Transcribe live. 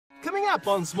Coming up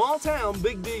on Small Town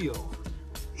Big Deal.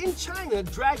 In China,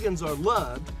 dragons are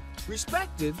loved,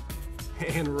 respected,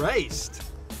 and raced.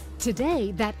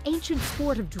 Today, that ancient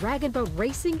sport of dragon boat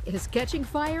racing is catching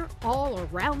fire all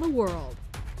around the world.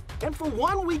 And for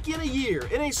 1 weekend a year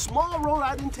in a small Rhode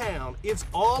Island town, it's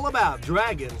all about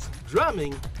dragons,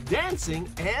 drumming, dancing,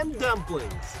 and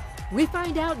dumplings. We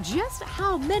find out just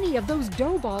how many of those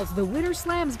dough balls the winner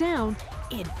slams down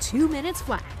in 2 minutes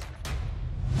flat.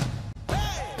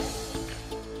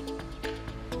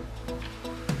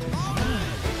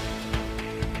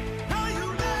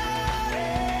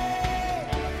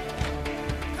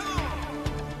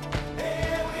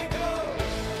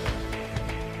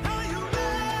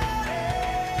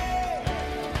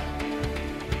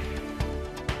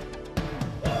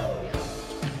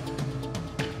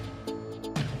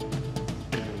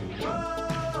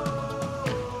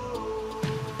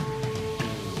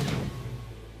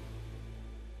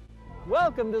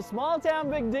 Welcome to Small Town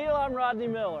Big Deal. I'm Rodney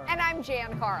Miller. And I'm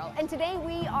Jan Carl. And today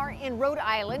we are in Rhode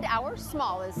Island, our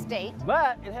smallest state.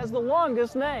 But it has the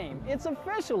longest name. It's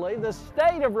officially the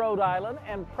state of Rhode Island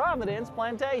and Providence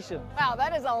Plantation. Wow,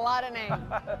 that is a lot of names.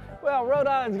 Well, Rhode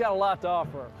Island's got a lot to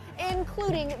offer.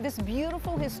 Including this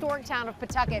beautiful historic town of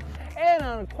Pawtucket. And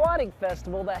an aquatic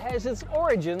festival that has its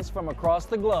origins from across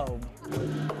the globe.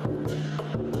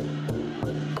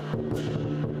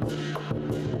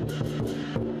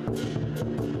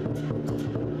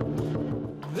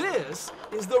 This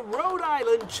is the Rhode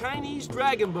Island Chinese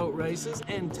Dragon Boat Races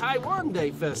and Taiwan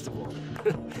Day Festival.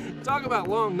 Talk about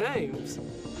long names.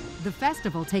 The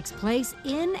festival takes place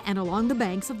in and along the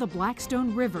banks of the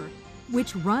Blackstone River,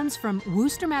 which runs from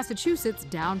Worcester, Massachusetts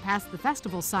down past the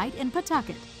festival site in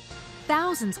Pawtucket.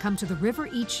 Thousands come to the river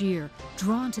each year,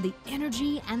 drawn to the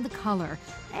energy and the color,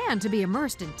 and to be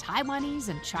immersed in Taiwanese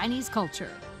and Chinese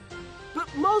culture. But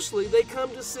mostly they come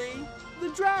to see the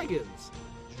dragons.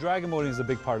 Dragon boating is a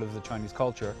big part of the Chinese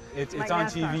culture. It's on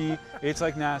TV, it's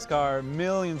like NASCAR,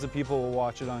 millions of people will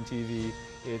watch it on TV,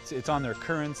 it's on their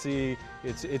currency,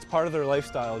 it's part of their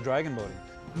lifestyle, dragon boating.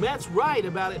 Matt's right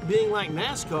about it being like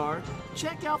NASCAR.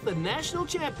 Check out the national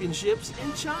championships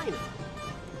in China.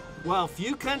 While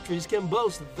few countries can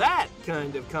boast that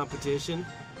kind of competition,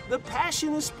 the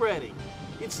passion is spreading.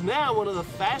 It's now one of the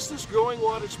fastest growing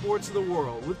water sports in the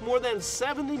world, with more than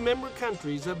 70 member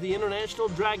countries of the International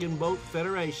Dragon Boat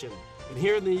Federation. And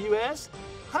here in the U.S.,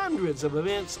 hundreds of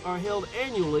events are held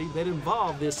annually that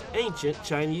involve this ancient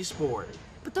Chinese sport.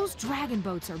 But those dragon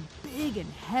boats are big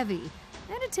and heavy,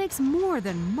 and it takes more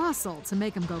than muscle to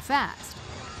make them go fast.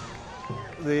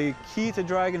 The key to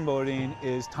dragon boating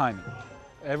is timing.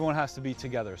 Everyone has to be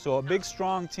together. So a big,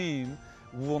 strong team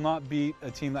will not beat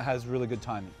a team that has really good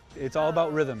timing. It's all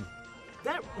about rhythm.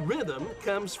 That rhythm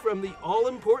comes from the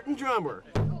all-important drummer.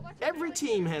 Every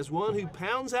team has one who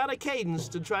pounds out a cadence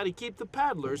to try to keep the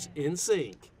paddlers in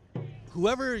sync.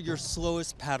 Whoever your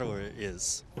slowest paddler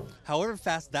is, however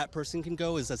fast that person can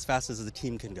go is as fast as the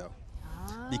team can go.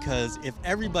 Because if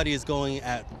everybody is going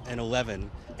at an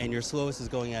 11 and your slowest is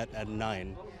going at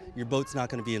 9, your boat's not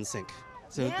going to be in sync.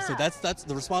 So that's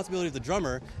the responsibility of the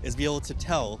drummer, is be able to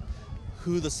tell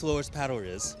who the slowest paddler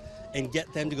is and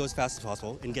get them to go as fast as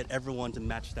possible and get everyone to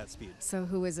match that speed. So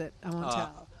who is it? I won't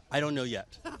tell. I don't know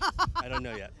yet. I don't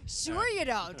know yet. Sure you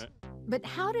don't. But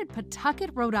how did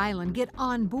Pawtucket, Rhode Island get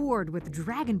on board with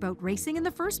dragon boat racing in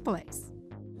the first place?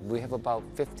 We have about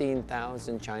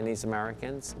 15,000 Chinese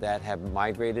Americans that have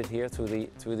migrated here through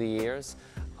the years,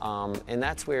 and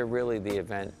that's where really the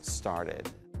event started.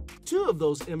 Two of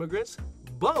those immigrants,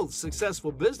 both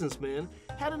successful businessmen,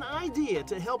 had an idea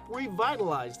to help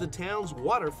revitalize the town's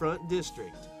waterfront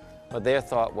district. But their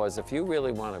thought was, if you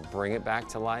really want to bring it back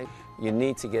to life, you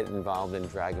need to get involved in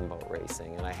dragon boat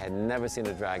racing. And I had never seen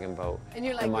a dragon boat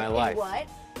in my life. What?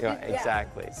 Yeah,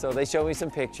 exactly. So they showed me some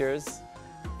pictures,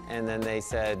 and then they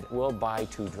said, we'll buy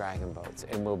 2 dragon boats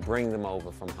and we'll bring them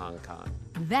over from Hong Kong.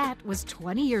 That was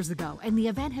 20 years ago, and the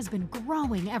event has been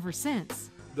growing ever since.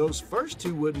 Those first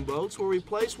 2 wooden boats were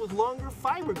replaced with longer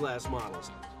fiberglass models,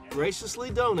 graciously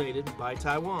donated by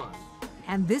Taiwan.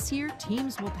 And this year,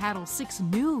 teams will paddle 6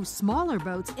 new, smaller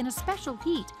boats in a special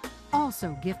heat,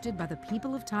 also gifted by the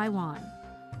people of Taiwan.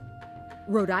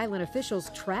 Rhode Island officials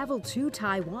traveled to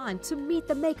Taiwan to meet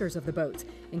the makers of the boats,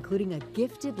 including a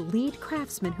gifted lead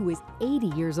craftsman who is 80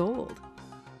 years old.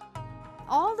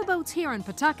 All the boats here in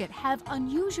Pawtucket have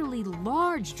unusually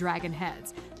large dragon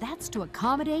heads. That's to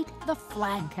accommodate the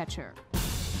flag catcher.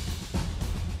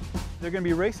 They're going to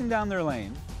be racing down their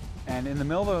lane, and in the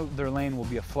middle of their lane will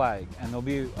be a flag, and there'll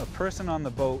be a person on the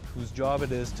boat whose job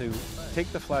it is to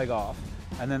take the flag off,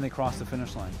 and then they cross the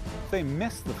finish line. If they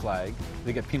miss the flag,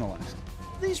 they get penalized.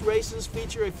 these races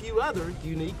feature a few other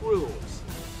unique rules.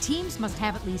 Teams must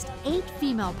have at least 8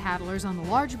 female paddlers on the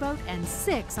large boat and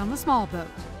 6 on the small boat.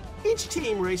 Each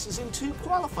team races in 2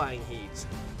 qualifying heats,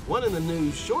 one in the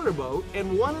new shorter boat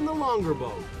and one in the longer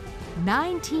boat.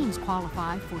 9 teams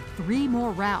qualify for 3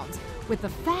 more rounds, with the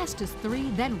fastest 3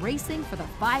 then racing for the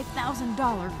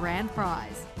 $5,000 grand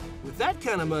prize. With that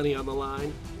kind of money on the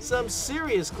line, some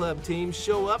serious club teams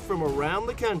show up from around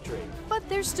the country. But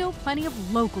there's still plenty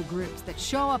of local groups that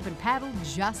show up and paddle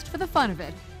just for the fun of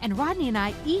it, and Rodney and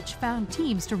I each found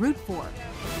teams to root for.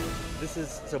 This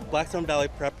is Blackstone Valley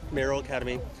Prep Mayoral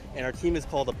Academy, and our team is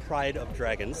called the Pride of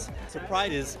Dragons. So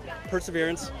pride is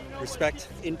perseverance, respect,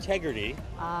 integrity,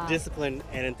 discipline,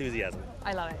 and enthusiasm.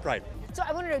 I love it. Pride. So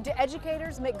I want to know, do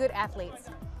educators make good athletes?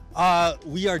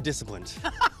 We are disciplined.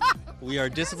 We are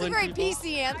disciplined. That's a very people.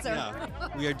 PC answer.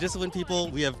 Yeah. We are disciplined people.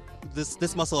 We have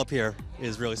this muscle up here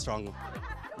is really strong.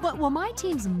 But will my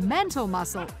team's mental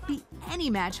muscle be any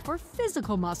match for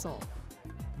physical muscle?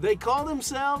 They call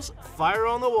themselves Fire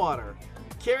on the Water.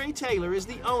 Kerry Taylor is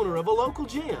the owner of a local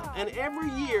gym, and every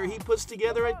year he puts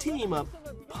together a team of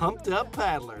pumped-up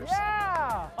paddlers.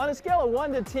 Yeah! On a scale of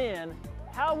 1 to 10,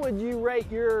 how would you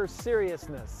rate your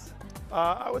seriousness?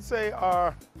 I would say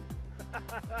our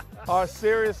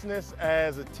seriousness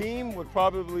as a team would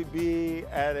probably be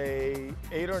at a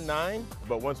 8 or 9.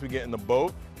 But once we get in the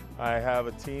boat, I have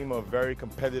a team of very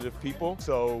competitive people,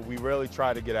 so we really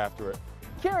try to get after it.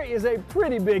 Kerry is a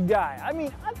pretty big guy. I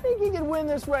mean, I think he could win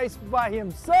this race by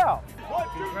himself.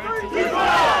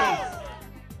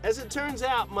 As it turns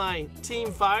out, my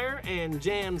Team Fire and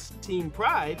Jan's Team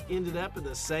Pride ended up in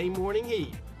the same morning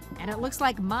heat. And it looks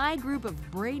like my group of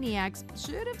brainiacs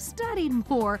should have studied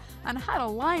more on how to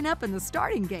line up in the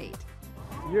starting gate.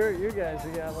 You guys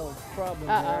have got a little problem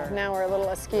there. Now we're a little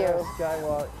askew.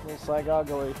 Skywalk, little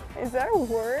psychogly. Is that a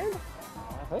word?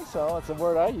 I think so. It's a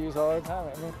word I use all the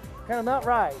time. I mean, kind of not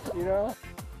right, you know?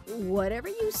 Whatever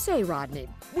you say, Rodney.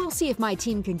 We'll see if my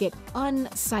team can get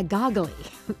unsigogly.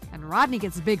 And Rodney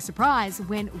gets a big surprise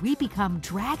when we become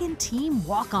Dragon Team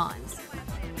walk-ons.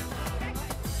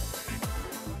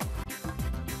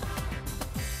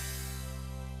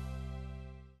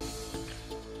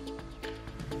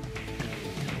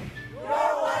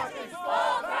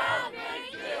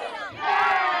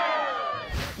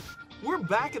 We're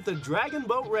back at the Dragon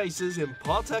Boat Races in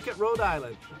Pawtucket, Rhode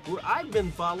Island, where I've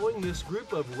been following this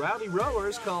group of rowdy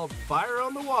rowers called Fire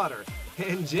on the Water.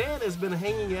 And Jan has been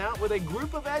hanging out with a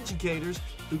group of educators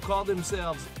who call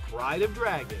themselves Pride of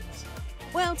Dragons.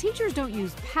 Well, teachers don't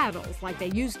use paddles like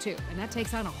they used to, and that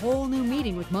takes on a whole new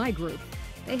meaning with my group.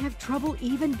 They have trouble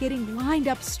even getting lined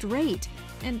up straight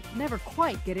and never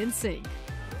quite get in sync.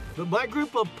 But my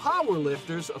group of power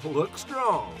lifters look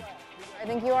strong. I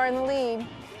think you are in the lead.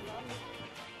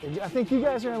 I think you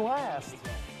guys are in last.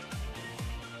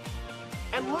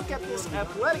 And look at this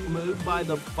athletic move by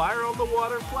the Fire on the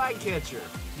Water flag catcher.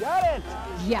 Got it!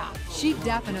 Yeah, she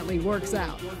definitely works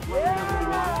out.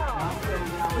 Yeah!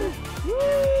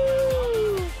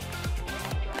 Woo!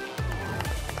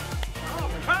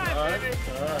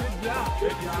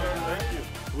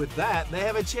 With that, they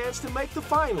have a chance to make the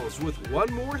finals with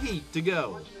one more heat to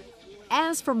go.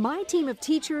 As for my team of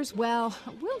teachers, well,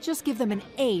 we'll just give them an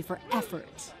A for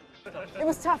effort. It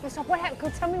was tough. What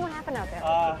happened? Tell me what happened out there.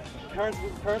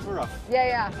 Currents were rough.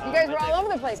 Yeah. You guys were all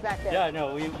over the place back there. Yeah,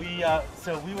 no,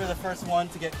 so we were the first one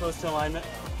to get close to alignment,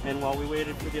 and while we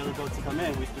waited for the other boats to come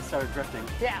in, we just started drifting.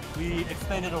 Yeah. We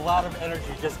expended a lot of energy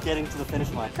just getting to the finish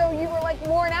line. So you were like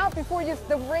worn out before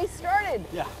the race started.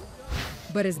 Yeah.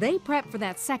 But as they prep for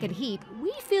that second heat,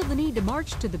 we feel the need to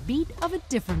march to the beat of a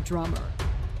different drummer.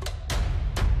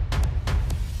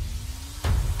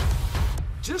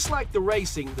 Just like the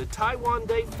racing, the Taiwan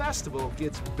Day Festival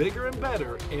gets bigger and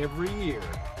better every year.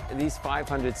 These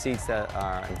 500 seats that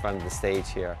are in front of the stage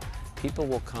here, people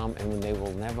will come and they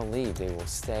will never leave. They will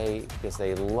stay because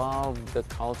they love the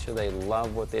culture, they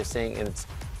love what they're seeing, and it's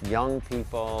young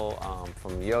people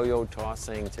from yo-yo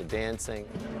tossing to dancing.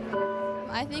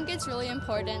 I think it's really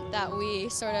important that we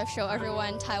sort of show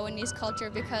everyone Taiwanese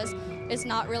culture because it's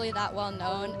not really that well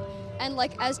known. And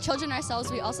like as children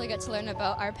ourselves, we also get to learn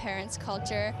about our parents'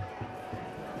 culture.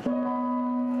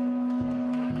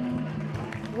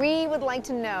 We would like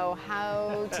to know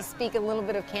how to speak a little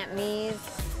bit of Cantonese.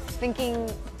 Thinking,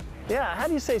 Yeah, how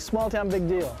do you say small town big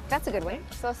deal? that's a good one.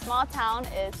 So small town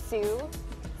is Sioux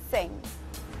Sing,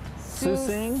 Sioux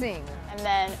Sing? Sing. and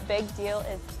then big deal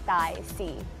is Dai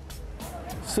Si.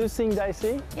 Sioux Sing Dai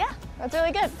Si? Yeah, that's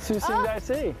really good. Sioux Sing Dai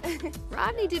Si.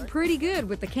 Rodney did pretty good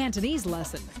with the Cantonese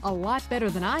lesson. A lot better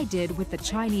than I did with the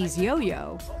Chinese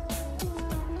yo-yo.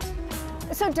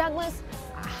 So Douglas,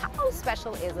 how How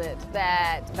special is it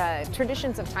that the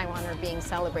traditions of Taiwan are being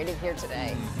celebrated here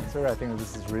today? Sir, I think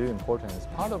this is really important. It's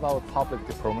part of our public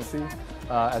diplomacy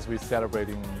as we're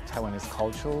celebrating Taiwanese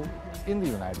culture in the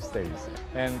United States.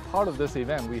 And part of this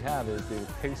event we have is the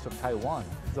Taste of Taiwan.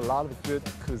 There's a lot of good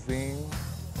cuisine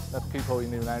that people in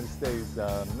the United States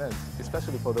miss,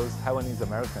 especially for those Taiwanese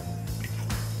Americans.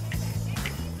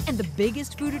 And the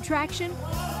biggest food attraction?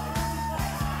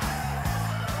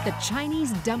 The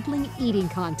Chinese dumpling eating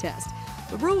contest.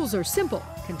 The rules are simple.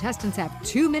 Contestants have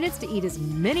 2 minutes to eat as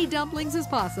many dumplings as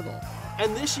possible.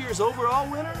 And this year's overall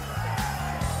winner?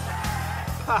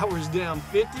 Powers down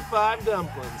 55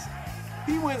 dumplings.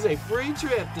 He wins a free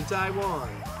trip to Taiwan.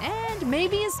 And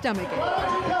maybe a stomachache. Why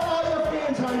don't you tell all your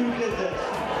fans how you did this?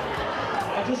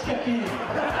 I just kept eating.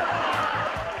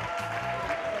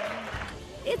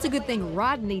 It's a good thing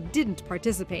Rodney didn't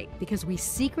participate because we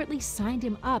secretly signed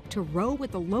him up to row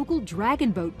with the local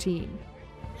dragon boat team.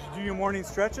 Did you do your morning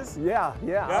stretches? Yeah,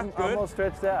 I'm good. almost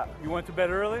stretched out. You went to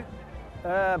bed early?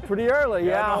 Pretty early,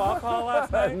 yeah. No alcohol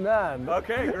last night? None.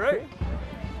 Okay, great.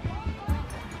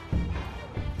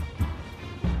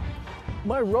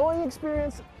 My rowing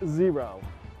experience, 0.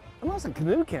 Unless a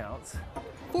canoe counts.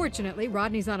 Fortunately,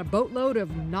 Rodney's on a boatload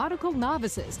of nautical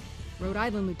novices. Rhode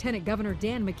Island Lieutenant Governor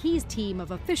Dan McKee's team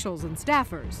of officials and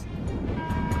staffers.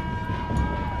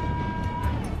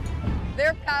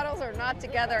 Their paddles are not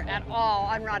together at all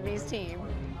on Rodney's team.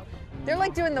 They're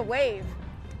like doing the wave.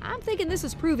 I'm thinking this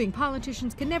is proving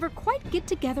politicians can never quite get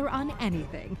together on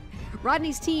anything.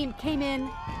 Rodney's team came in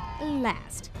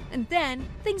last, and then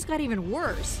things got even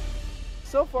worse.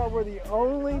 So far, we're the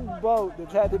only boat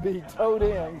that's had to be towed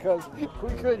in because we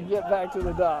couldn't get back to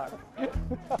the dock.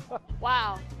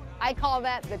 Wow, I call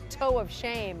that the toe of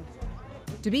shame.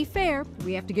 To be fair,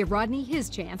 we have to give Rodney his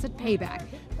chance at payback.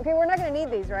 Okay, we're not gonna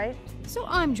need these, right? So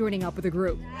I'm joining up with a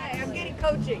group. Hey, I'm getting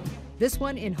coaching. This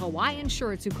one in Hawaiian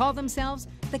shirts who call themselves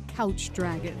the Couch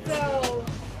Dragons. So,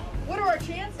 what are our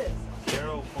chances?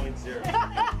 0.0.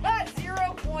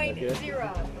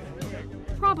 0.0.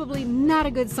 Probably not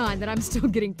a good sign that I'm still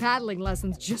getting paddling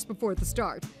lessons just before the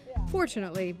start.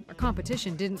 Fortunately, our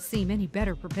competition didn't seem any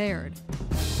better prepared.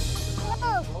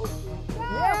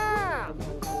 Yeah!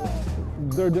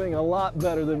 They're doing a lot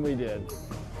better than we did.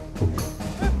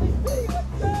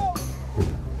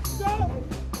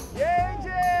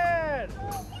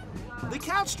 The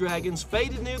Couch Dragons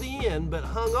faded near the end but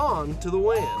hung on to the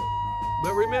win.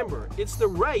 But remember, it's the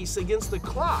race against the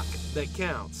clock that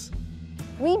counts.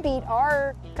 We beat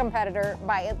our competitor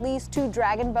by at least 2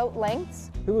 dragon boat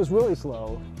lengths, It was really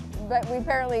slow. but we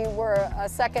apparently were a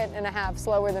second and a half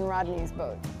slower than Rodney's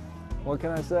boat. What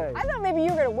can I say? I thought maybe you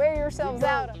were gonna wear yourselves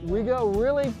out. We go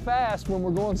really fast when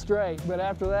we're going straight, but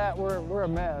after that, we're a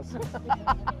mess.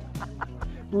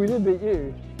 We did beat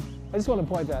you. I just want to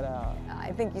point that out.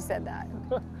 I think you said that.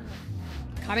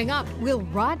 Coming up, will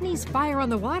Rodney's Fire on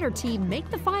the Water team make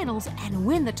the finals and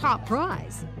win the top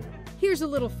prize? Here's a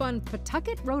little fun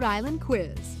Pawtucket, Rhode Island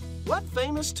quiz. What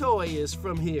famous toy is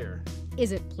from here?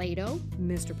 Is it Play-Doh,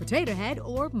 Mr. Potato Head,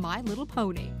 or My Little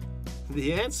Pony?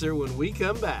 The answer when we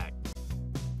come back.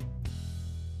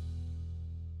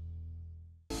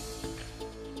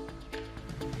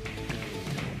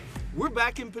 We're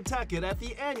back in Pawtucket at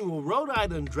the annual Rhode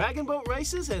Island Dragon Boat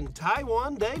Races and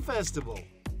Taiwan Day Festival.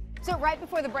 So right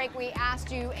before the break, we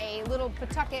asked you a little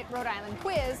Pawtucket, Rhode Island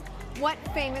quiz. What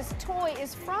famous toy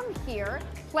is from here?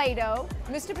 Play-Doh,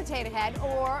 Mr. Potato Head,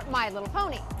 or My Little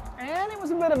Pony? And it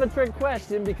was a bit of a trick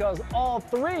question because all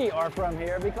 3 are from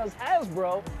here because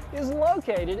Hasbro is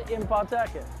located in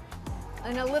Pawtucket.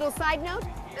 And a little side note,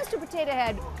 Mr. Potato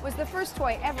Head was the first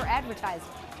toy ever advertised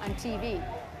on TV.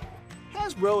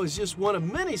 Hasbro is just one of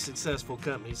many successful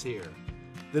companies here.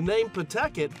 The name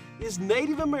Pawtucket is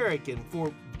Native American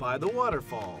for by the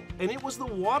waterfall, and it was the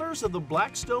waters of the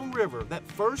Blackstone River that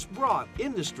first brought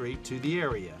industry to the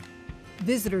area.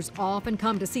 Visitors often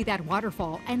come to see that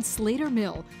waterfall and Slater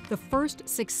Mill, the first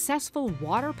successful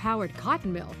water-powered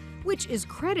cotton mill, which is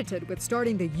credited with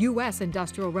starting the U.S.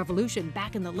 Industrial Revolution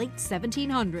back in the late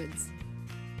 1700s.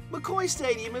 McCoy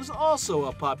Stadium is also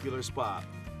a popular spot.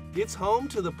 It's home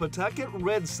to the Pawtucket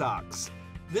Red Sox.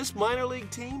 This minor league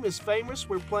team is famous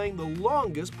for playing the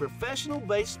longest professional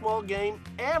baseball game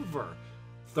ever,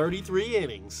 33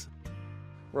 innings.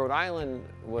 Rhode Island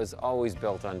was always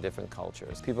built on different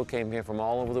cultures. People came here from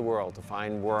all over the world to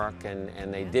find work, and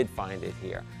they did find it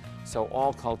here. So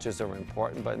all cultures are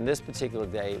important, but in this particular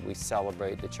day, we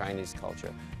celebrate the Chinese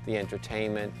culture, the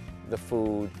entertainment, the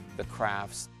food, the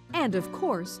crafts. And of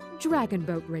course, dragon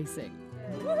boat racing.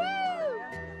 Woohoo!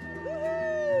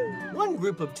 Woohoo! One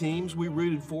group of teams we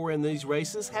rooted for in these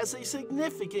races has a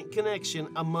significant connection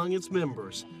among its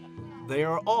members. They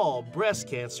are all breast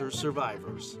cancer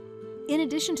survivors. In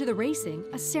addition to the racing,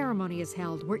 a ceremony is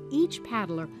held where each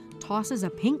paddler tosses a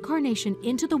pink carnation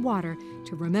into the water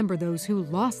to remember those who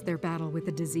lost their battle with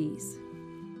the disease.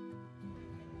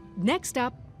 Next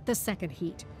up, the second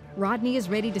heat. Rodney is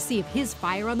ready to see if his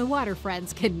Fire on the Water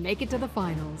friends can make it to the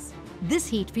finals. This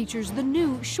heat features the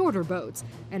new, shorter boats,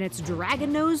 and it's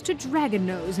dragon nose to dragon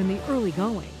nose in the early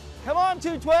going. Come on,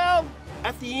 212!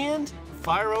 At the end,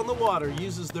 Fire on the Water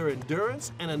uses their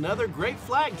endurance and another great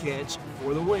flag catch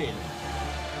for the win.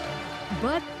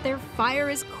 But their fire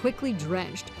is quickly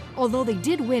drenched. Although they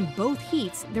did win both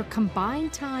heats, their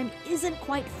combined time isn't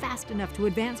quite fast enough to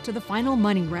advance to the final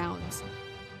money rounds.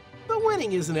 But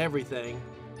winning isn't everything.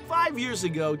 5 years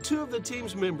ago, 2 of the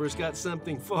team's members got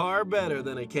something far better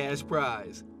than a cash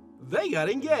prize. They got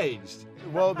engaged.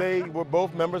 Well, they were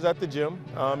both members at the gym,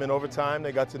 and over time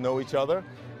they got to know each other.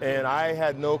 And I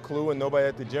had no clue, and nobody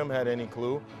at the gym had any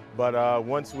clue. But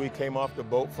once we came off the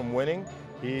boat from winning,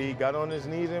 he got on his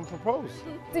knees and proposed.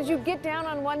 Did you get down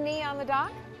on one knee on the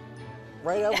dock?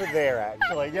 Right over there,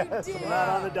 actually. Yes, not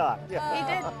on the dock. Yeah. He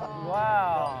did.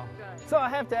 Wow. So I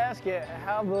have to ask you,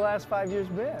 how have the last 5 years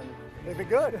been? They've been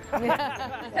good.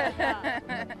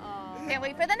 Can't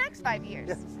wait for the next 5 years.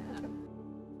 Yes.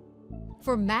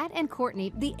 For Matt and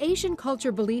Courtney, the Asian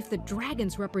culture belief that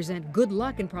dragons represent good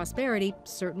luck and prosperity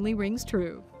certainly rings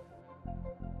true.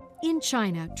 In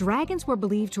China, dragons were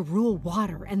believed to rule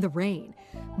water and the rain.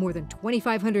 More than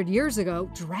 2,500 years ago,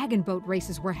 dragon boat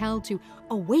races were held to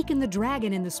awaken the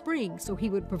dragon in the spring so he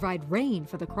would provide rain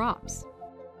for the crops.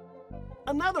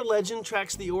 Another legend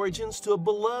tracks the origins to a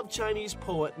beloved Chinese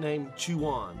poet named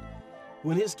Chuan.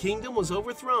 When his kingdom was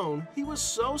overthrown, he was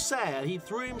so sad he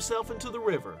threw himself into the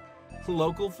river.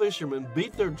 Local fishermen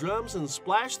beat their drums and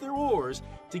splashed their oars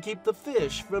to keep the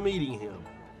fish from eating him.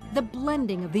 The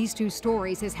blending of these two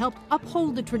stories has helped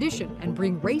uphold the tradition and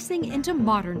bring racing into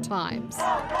modern times.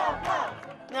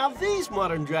 Now these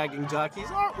modern dragon jockeys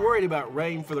aren't worried about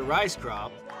rain for the rice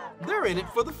crop. They're in it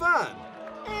for the fun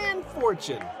and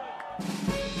fortune.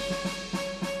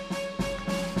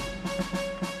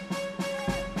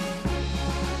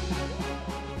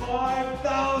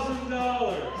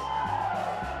 $5,000.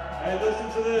 Hey, listen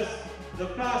to this. The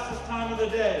fastest time of the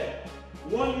day.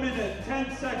 1 minute,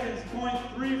 10 seconds,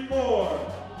 .34.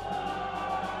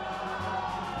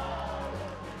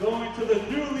 Going to the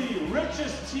newly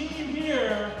richest team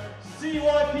here,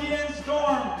 CYP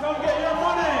Storm. Come get your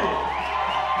money.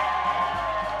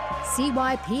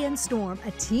 CYP and Storm,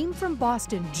 a team from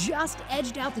Boston, just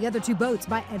edged out the other two boats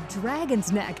by a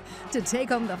dragon's neck to take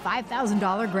home the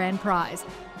 $5,000 grand prize.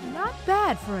 Not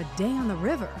bad for a day on the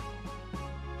river.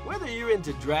 Whether you're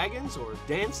into dragons or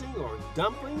dancing or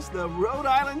dumplings, the Rhode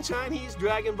Island Chinese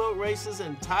Dragon Boat Races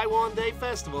and Taiwan Day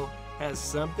Festival has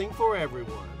something for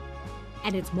everyone.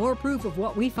 And it's more proof of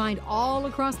what we find all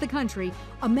across the country.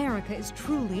 America is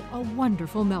truly a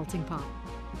wonderful melting pot.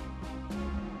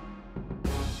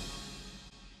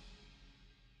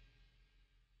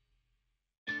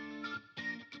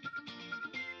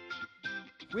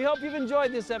 We hope you've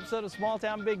enjoyed this episode of Small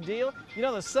Town Big Deal. You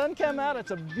know, the sun came out.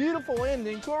 It's a beautiful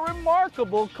ending to a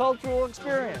remarkable cultural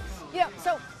experience. Yeah,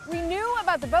 so we knew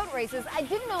about the boat races. I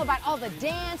didn't know about all the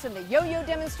dance and the yo-yo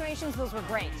demonstrations. Those were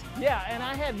great. Yeah, and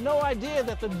I had no idea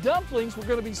that the dumplings were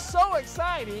going to be so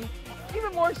exciting,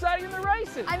 even more exciting than the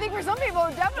races. I think for some people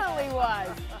it definitely was.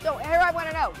 So here I want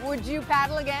to know, would you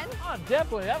paddle again? Oh,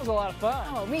 definitely. That was a lot of fun.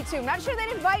 Oh, me too. Not sure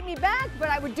they'd invite me back, but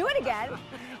I would do it again.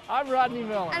 I'm Rodney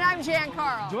Miller. And I'm Jan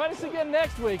Carl. Join us again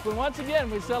next week when once again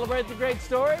we celebrate the great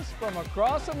stories from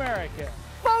across America.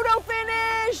 Photo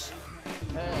finish!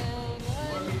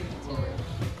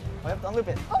 I have to unloop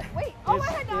it. Oh, wait. Oh,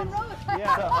 I had to unroll it.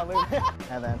 Yeah, so unloop it.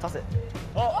 And then toss it.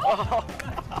 Oh.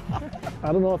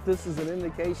 I don't know if this is an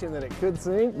indication that it could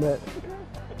sink, but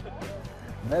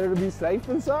better to be safe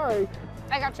than sorry.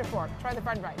 I got your fork. Try the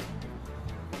fried rice.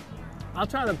 I'll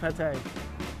try the pate.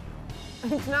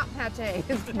 It's not pate,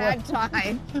 it's pad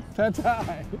thai. Pad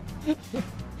thai.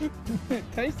 It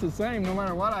tastes the same no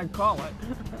matter what I call it.